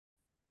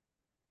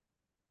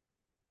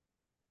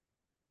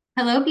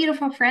Hello,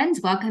 beautiful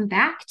friends. Welcome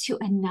back to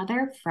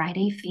another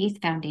Friday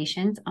Faith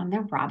Foundations on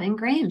the Robin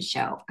Graham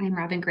Show. I'm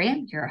Robin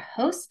Graham, your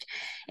host,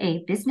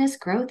 a business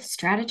growth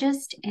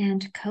strategist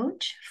and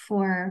coach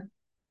for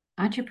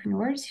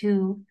entrepreneurs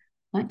who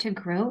want to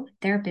grow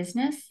their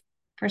business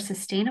for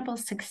sustainable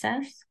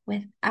success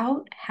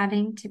without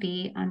having to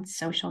be on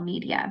social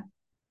media.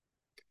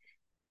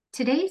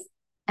 Today's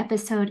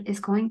episode is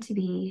going to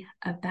be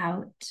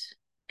about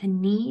a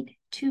need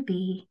to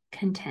be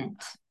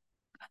content.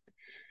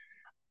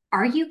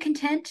 Are you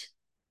content?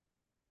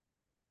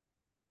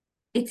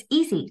 It's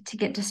easy to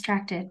get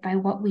distracted by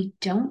what we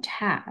don't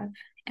have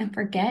and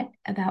forget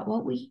about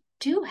what we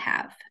do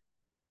have.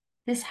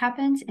 This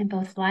happens in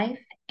both life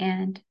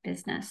and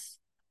business.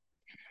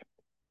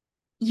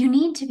 You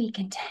need to be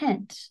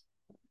content,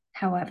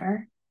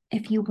 however,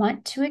 if you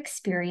want to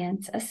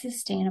experience a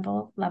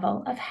sustainable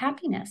level of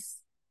happiness.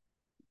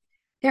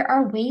 There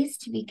are ways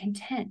to be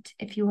content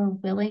if you are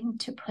willing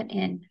to put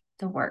in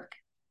the work.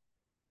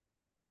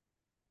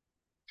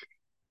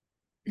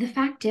 The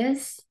fact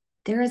is,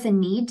 there is a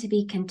need to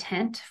be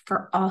content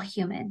for all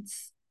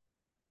humans.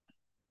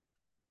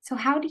 So,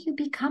 how do you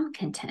become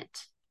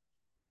content?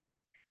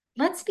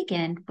 Let's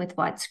begin with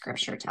what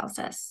Scripture tells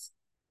us.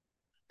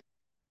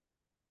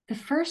 The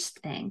first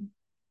thing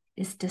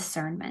is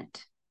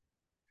discernment.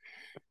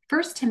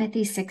 1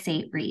 Timothy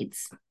 6:8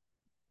 reads,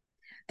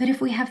 "But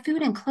if we have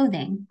food and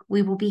clothing,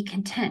 we will be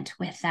content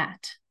with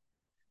that."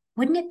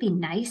 Wouldn't it be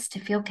nice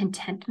to feel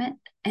contentment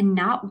and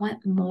not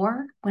want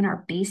more when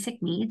our basic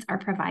needs are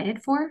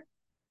provided for?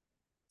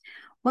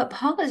 What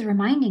Paul is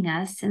reminding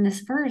us in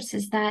this verse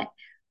is that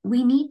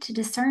we need to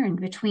discern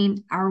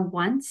between our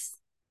wants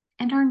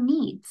and our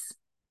needs.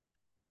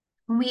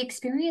 When we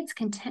experience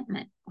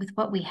contentment with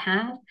what we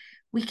have,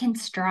 we can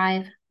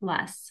strive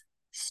less.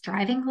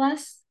 Striving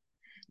less,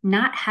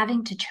 not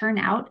having to churn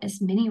out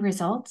as many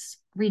results,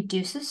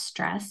 reduces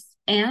stress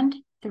and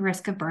the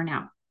risk of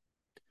burnout.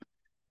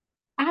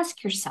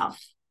 Ask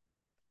yourself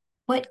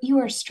what you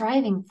are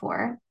striving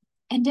for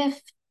and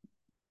if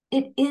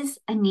it is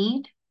a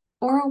need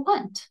or a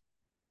want.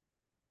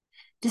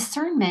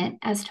 Discernment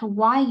as to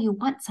why you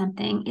want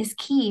something is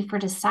key for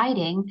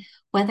deciding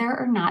whether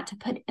or not to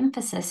put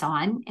emphasis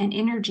on and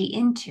energy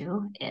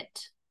into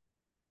it.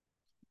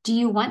 Do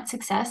you want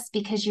success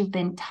because you've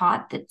been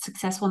taught that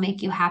success will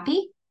make you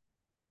happy?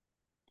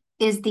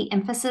 Is the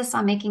emphasis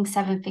on making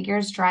seven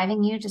figures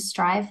driving you to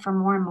strive for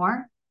more and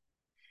more?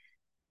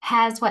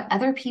 Has what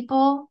other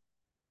people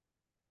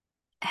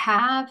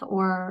have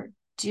or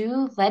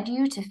do led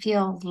you to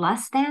feel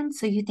less than,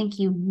 so you think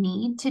you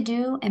need to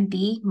do and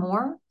be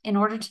more in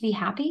order to be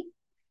happy,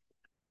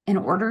 in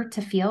order to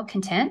feel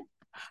content?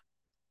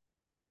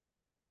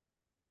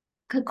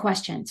 Good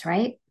questions,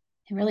 right?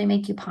 They really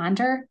make you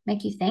ponder,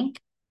 make you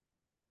think.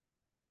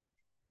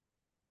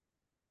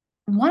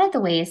 One of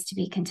the ways to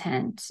be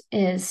content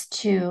is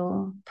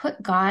to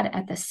put God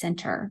at the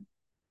center.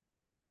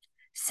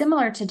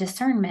 Similar to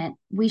discernment,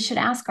 we should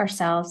ask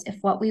ourselves if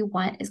what we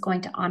want is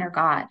going to honor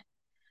God.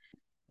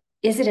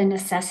 Is it a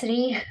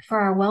necessity for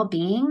our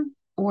well-being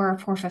or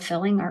for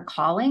fulfilling our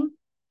calling?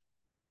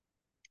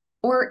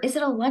 Or is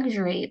it a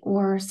luxury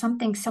or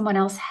something someone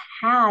else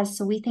has,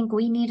 so we think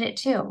we need it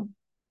too?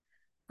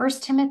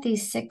 1 Timothy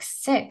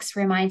 6:6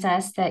 reminds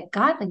us that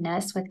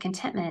godliness with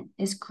contentment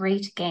is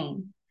great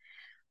gain.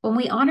 When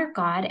we honor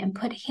God and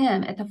put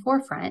Him at the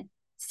forefront,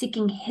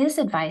 seeking His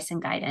advice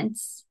and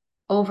guidance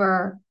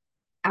over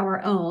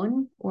our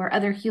own or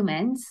other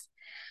humans,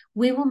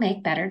 we will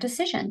make better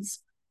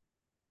decisions.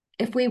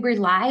 If we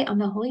rely on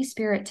the Holy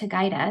Spirit to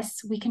guide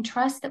us, we can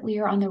trust that we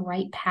are on the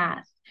right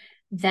path.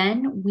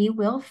 Then we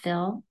will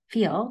feel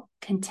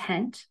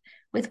content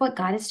with what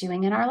God is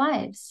doing in our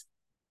lives.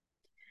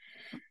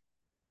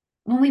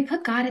 When we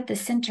put God at the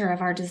center of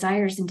our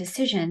desires and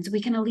decisions,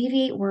 we can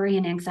alleviate worry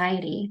and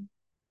anxiety.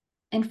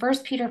 In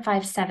 1 Peter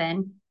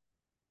 5:7,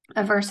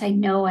 a verse I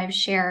know I've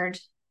shared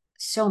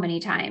so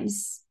many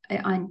times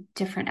on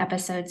different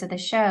episodes of the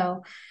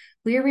show,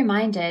 we are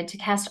reminded to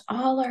cast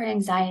all our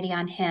anxiety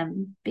on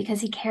Him because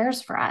He cares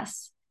for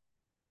us.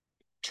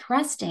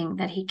 Trusting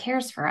that He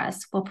cares for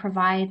us will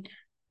provide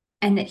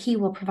and that He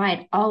will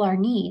provide all our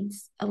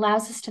needs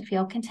allows us to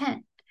feel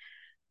content.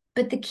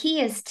 But the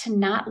key is to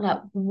not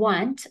let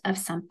want of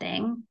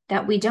something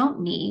that we don't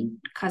need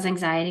cause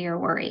anxiety or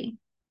worry.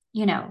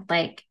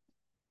 Like,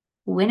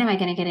 when am I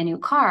going to get a new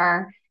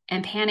car?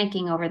 And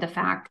panicking over the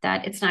fact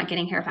that it's not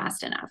getting here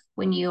fast enough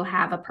when you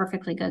have a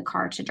perfectly good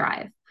car to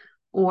drive.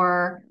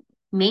 Or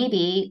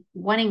maybe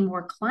wanting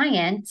more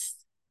clients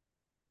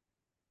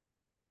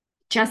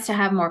just to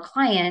have more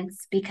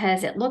clients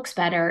because it looks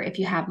better if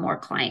you have more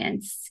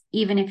clients,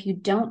 even if you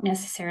don't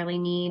necessarily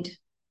need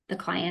the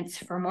clients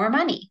for more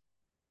money.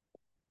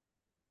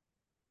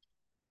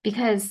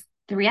 Because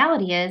the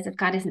reality is, if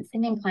God isn't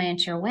sending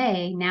clients your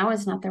way, now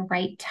is not the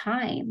right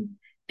time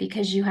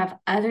because you have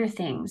other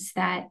things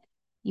that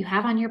you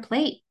have on your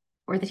plate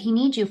or that He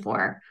needs you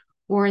for,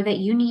 or that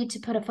you need to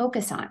put a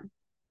focus on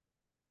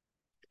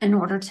in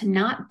order to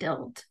not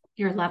build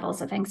your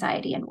levels of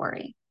anxiety and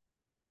worry.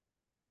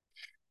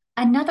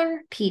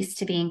 Another piece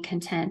to being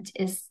content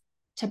is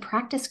to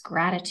practice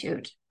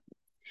gratitude.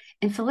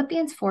 In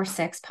Philippians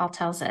 4:6, Paul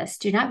tells us,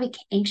 do not be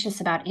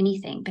anxious about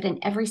anything, but in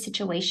every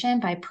situation,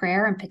 by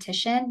prayer and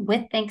petition,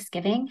 with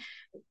thanksgiving,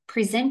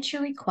 present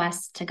your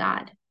requests to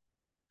God.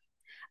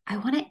 I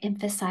want to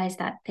emphasize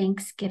that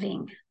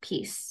thanksgiving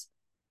piece.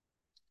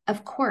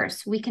 Of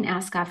course, we can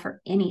ask God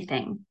for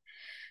anything,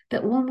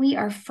 but when we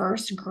are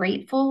first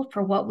grateful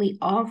for what we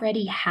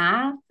already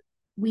have,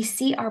 we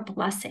see our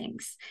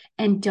blessings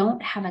and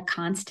don't have a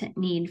constant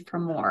need for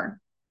more.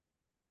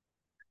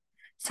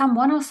 Psalm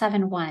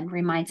 107:1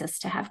 reminds us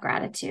to have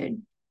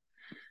gratitude.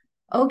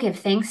 Oh, give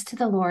thanks to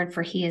the Lord,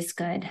 for he is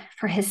good,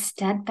 for his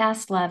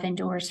steadfast love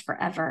endures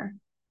forever.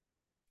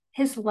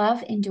 His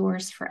love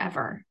endures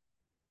forever.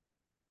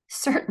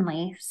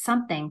 Certainly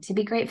something to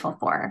be grateful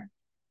for.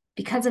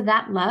 Because of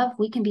that love,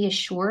 we can be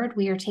assured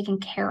we are taken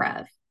care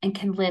of and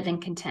can live in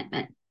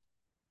contentment.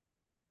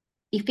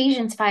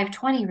 Ephesians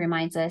 5:20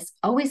 reminds us,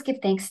 always give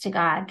thanks to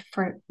God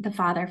for the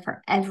Father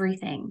for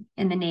everything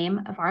in the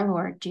name of our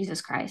Lord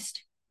Jesus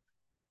Christ.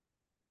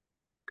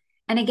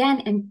 And again,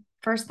 in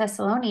 1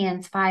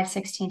 Thessalonians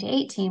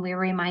 5:16-18, we are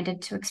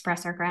reminded to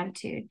express our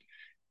gratitude.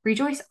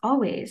 Rejoice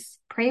always,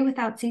 pray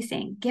without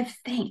ceasing, give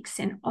thanks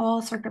in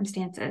all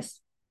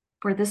circumstances,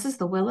 for this is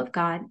the will of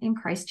God in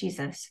Christ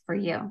Jesus for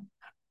you.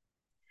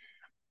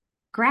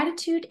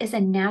 Gratitude is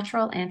a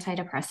natural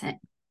antidepressant.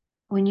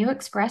 When you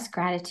express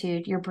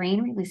gratitude, your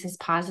brain releases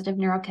positive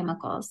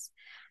neurochemicals.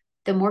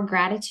 The more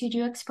gratitude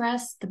you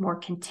express, the more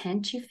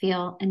content you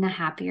feel and the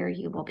happier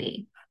you will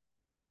be.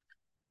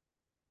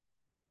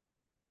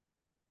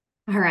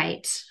 All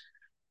right.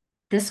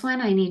 This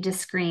one I need to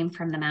scream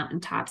from the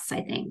mountaintops,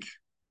 I think.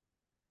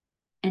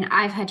 And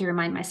I've had to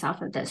remind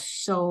myself of this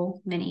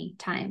so many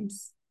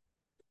times.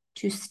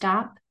 To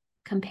stop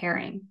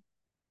comparing.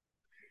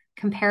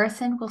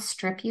 Comparison will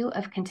strip you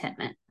of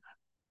contentment.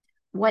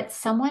 What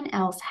someone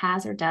else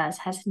has or does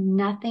has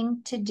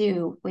nothing to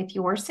do with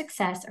your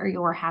success or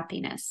your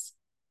happiness.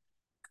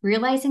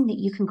 Realizing that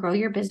you can grow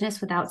your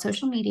business without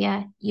social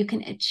media, you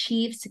can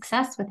achieve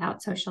success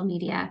without social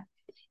media.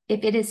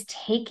 If it is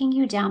taking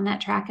you down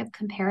that track of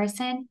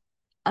comparison,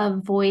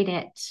 avoid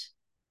it.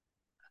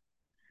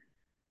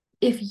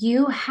 If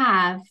you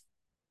have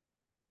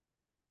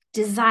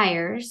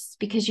desires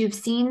because you've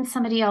seen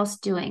somebody else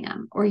doing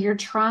them, or you're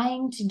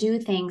trying to do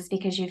things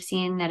because you've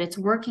seen that it's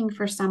working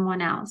for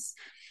someone else,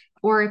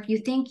 or if you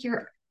think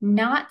you're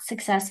not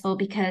successful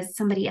because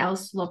somebody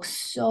else looks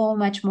so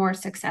much more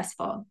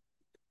successful,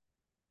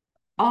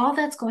 all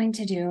that's going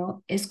to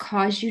do is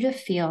cause you to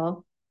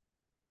feel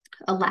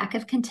a lack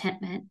of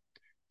contentment.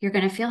 You're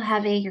going to feel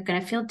heavy, you're going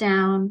to feel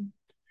down,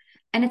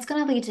 and it's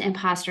going to lead to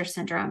imposter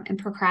syndrome and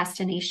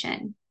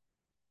procrastination.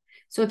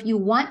 So if you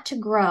want to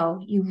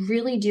grow, you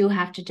really do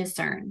have to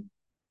discern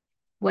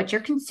what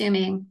you're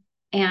consuming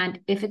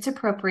and if it's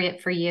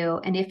appropriate for you,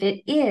 and if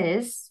it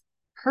is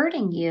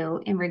hurting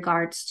you in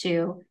regards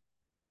to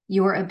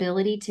your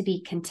ability to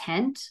be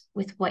content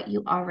with what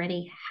you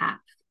already have.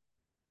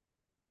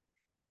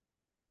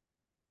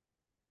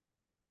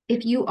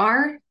 If you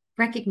are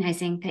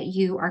recognizing that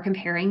you are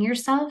comparing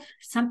yourself,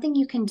 something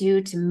you can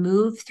do to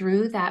move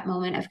through that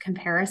moment of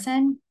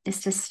comparison is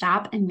to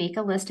stop and make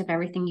a list of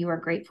everything you are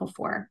grateful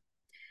for.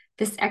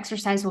 This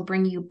exercise will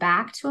bring you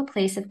back to a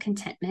place of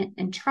contentment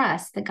and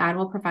trust that God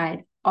will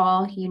provide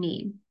all you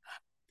need.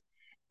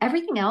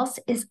 Everything else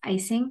is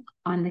icing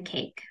on the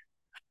cake.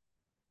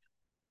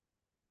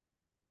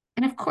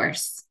 And of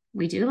course,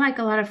 we do like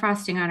a lot of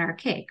frosting on our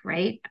cake,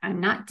 right?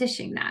 I'm not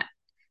dishing that.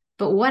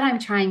 But what I'm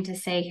trying to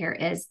say here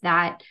is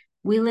that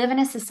we live in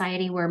a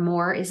society where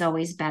more is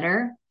always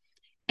better.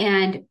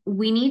 And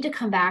we need to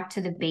come back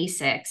to the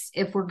basics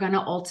if we're going to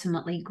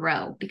ultimately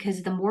grow,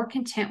 because the more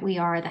content we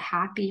are, the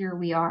happier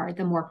we are,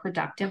 the more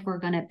productive we're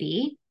going to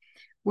be.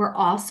 We're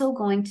also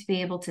going to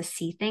be able to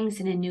see things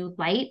in a new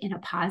light, in a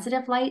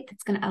positive light,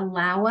 that's going to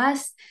allow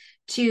us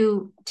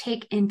to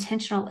take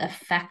intentional,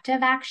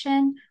 effective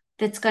action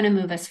that's going to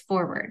move us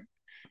forward.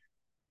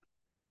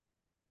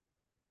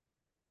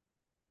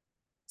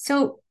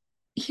 So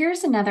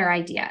here's another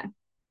idea.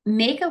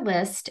 Make a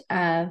list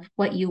of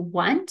what you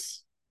want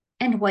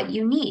and what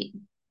you need.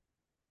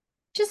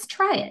 Just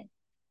try it.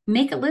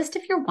 Make a list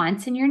of your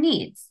wants and your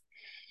needs.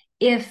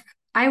 If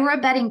I were a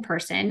betting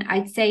person,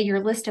 I'd say your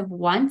list of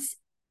wants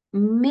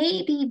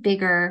may be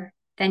bigger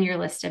than your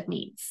list of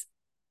needs,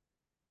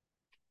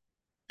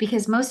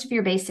 because most of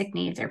your basic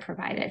needs are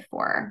provided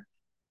for.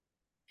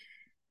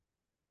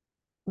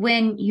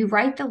 When you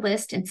write the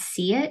list and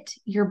see it,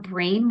 your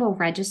brain will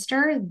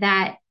register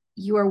that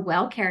you are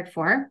well cared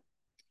for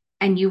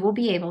and you will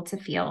be able to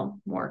feel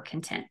more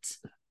content.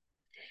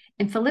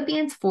 In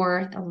Philippians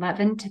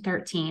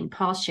 4:11-13,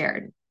 Paul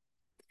shared,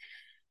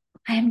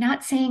 I am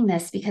not saying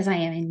this because I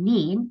am in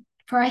need,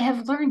 for I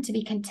have learned to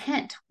be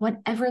content,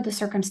 whatever the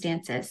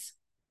circumstances.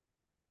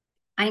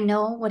 I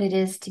know what it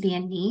is to be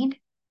in need,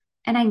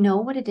 and I know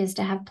what it is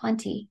to have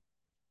plenty.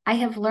 I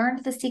have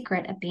learned the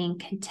secret of being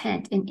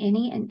content in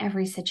any and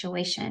every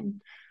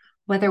situation,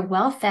 whether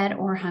well-fed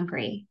or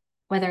hungry,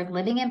 whether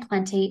living in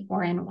plenty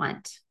or in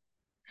want.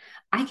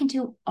 I can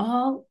do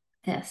all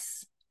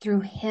this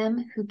through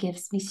him who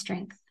gives me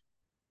strength.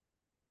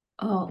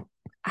 Oh,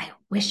 I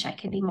wish I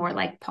could be more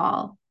like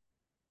Paul.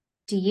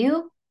 Do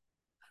you?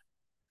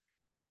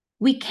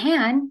 We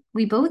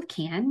both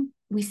can.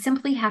 We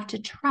simply have to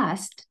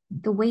trust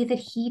the way that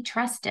he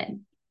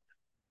trusted.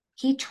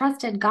 He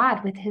trusted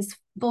God with his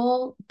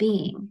full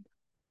being.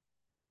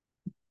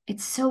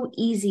 It's so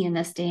easy in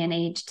this day and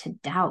age to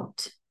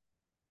doubt.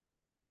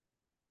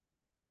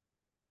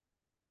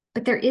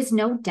 But there is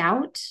no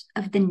doubt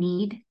of the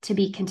need to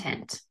be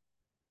content.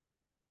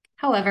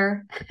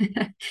 However,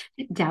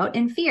 doubt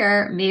and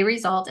fear may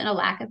result in a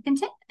lack of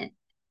contentment.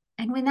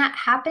 And when that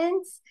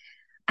happens,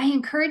 I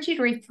encourage you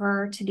to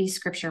refer to these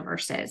scripture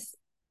verses.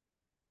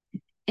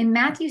 In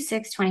Matthew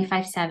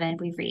 6:25-7,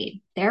 we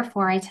read,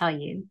 "Therefore I tell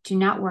you, do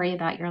not worry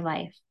about your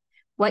life,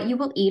 what you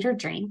will eat or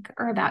drink,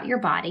 or about your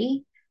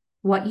body,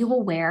 what you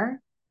will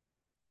wear.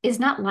 Is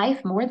not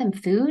life more than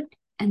food,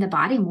 and the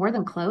body more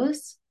than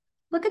clothes?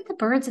 Look at the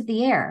birds of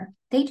the air.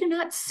 They do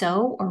not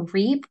sow or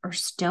reap or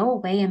stow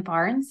away in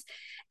barns,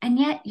 and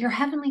yet your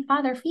heavenly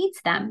Father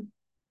feeds them.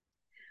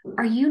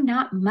 Are you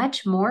not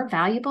much more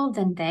valuable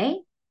than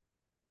they?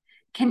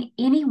 Can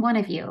any one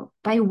of you,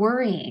 by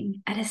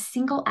worrying, add a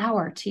single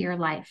hour to your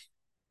life?"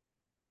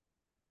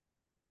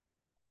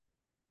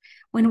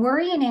 When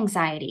worry and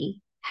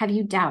anxiety have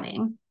you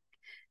doubting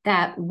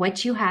that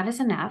what you have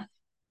is enough,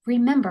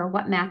 remember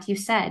what Matthew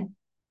said.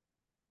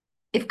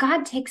 If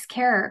God takes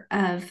care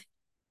of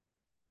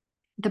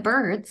the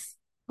birds,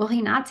 will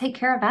he not take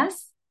care of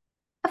us?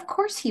 Of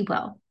course he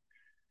will.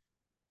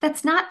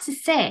 That's not to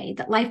say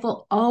that life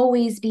will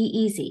always be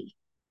easy.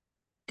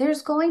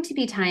 There's going to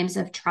be times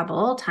of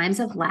trouble, times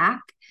of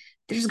lack.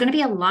 There's going to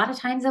be a lot of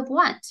times of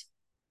want.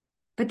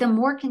 But the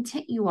more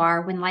content you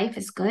are when life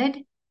is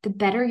good, the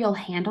better you'll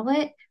handle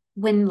it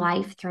when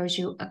life throws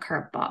you a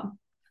curveball.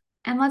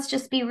 And let's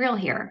just be real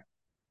here.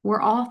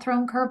 We're all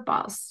thrown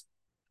curveballs,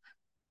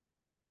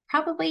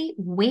 probably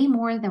way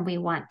more than we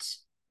want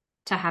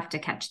to have to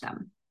catch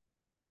them.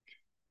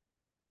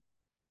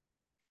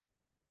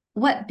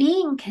 What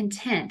being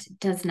content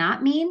does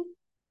not mean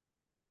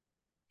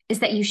is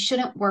that you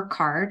shouldn't work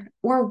hard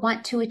or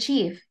want to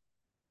achieve,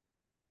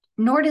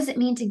 nor does it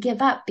mean to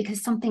give up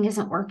because something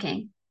isn't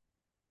working.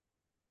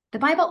 The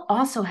Bible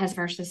also has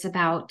verses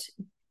about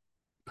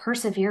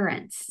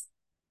perseverance.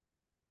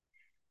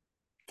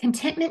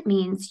 Contentment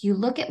means you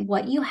look at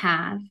what you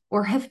have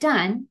or have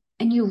done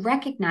and you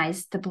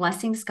recognize the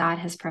blessings God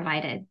has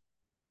provided.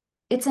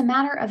 It's a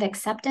matter of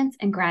acceptance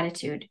and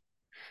gratitude,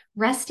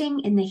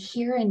 resting in the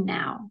here and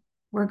now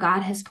where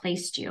God has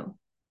placed you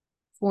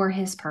for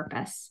his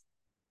purpose.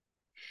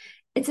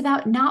 It's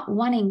about not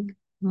wanting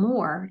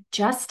more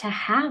just to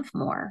have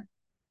more,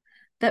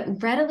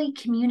 but readily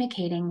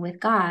communicating with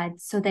God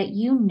so that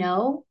you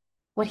know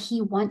what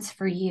he wants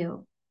for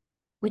you,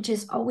 which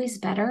is always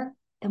better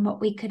than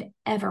what we could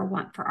ever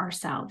want for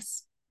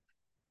ourselves.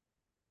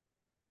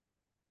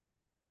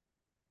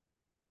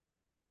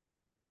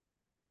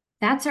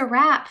 That's a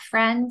wrap,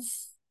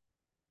 friends.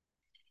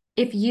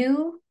 If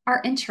you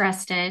are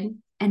interested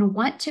and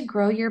want to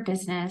grow your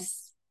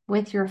business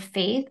with your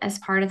faith as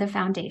part of the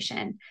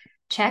foundation,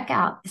 check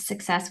out the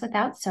Success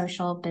Without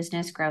Social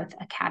Business Growth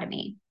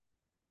Academy.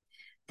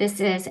 This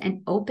is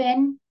an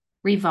open,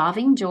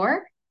 revolving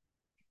door.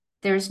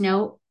 There's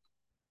no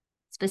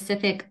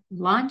specific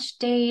launch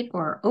date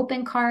or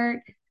open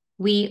cart.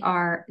 We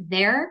are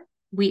there.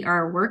 We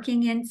are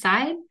working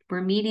inside.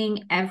 We're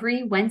meeting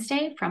every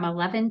Wednesday from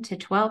 11 to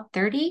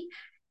 12:30,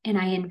 and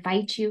I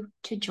invite you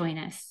to join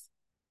us.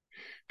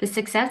 The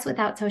Success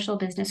Without Social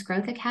Business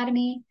Growth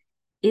Academy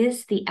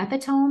is the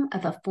epitome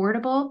of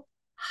affordable,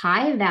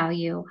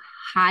 high-value,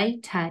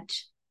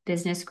 high-touch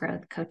business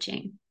growth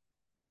coaching.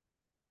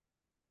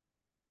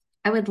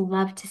 I would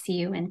love to see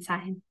you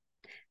inside.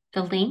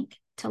 The link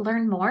to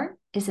learn more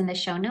is in the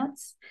show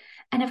notes.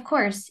 And of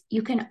course,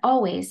 you can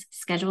always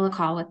schedule a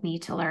call with me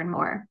to learn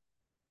more.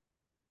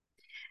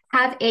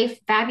 Have a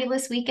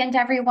fabulous weekend,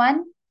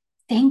 everyone.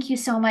 Thank you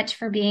so much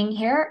for being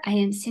here. I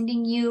am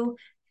sending you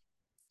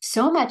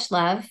so much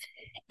love,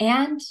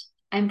 and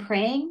I'm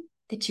praying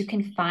that you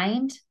can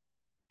find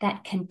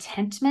that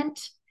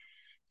contentment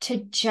to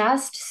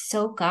just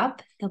soak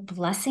up the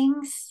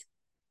blessings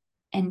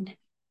and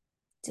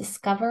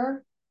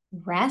discover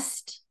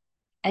rest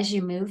as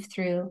you move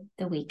through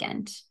the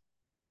weekend.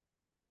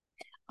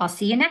 I'll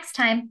see you next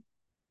time.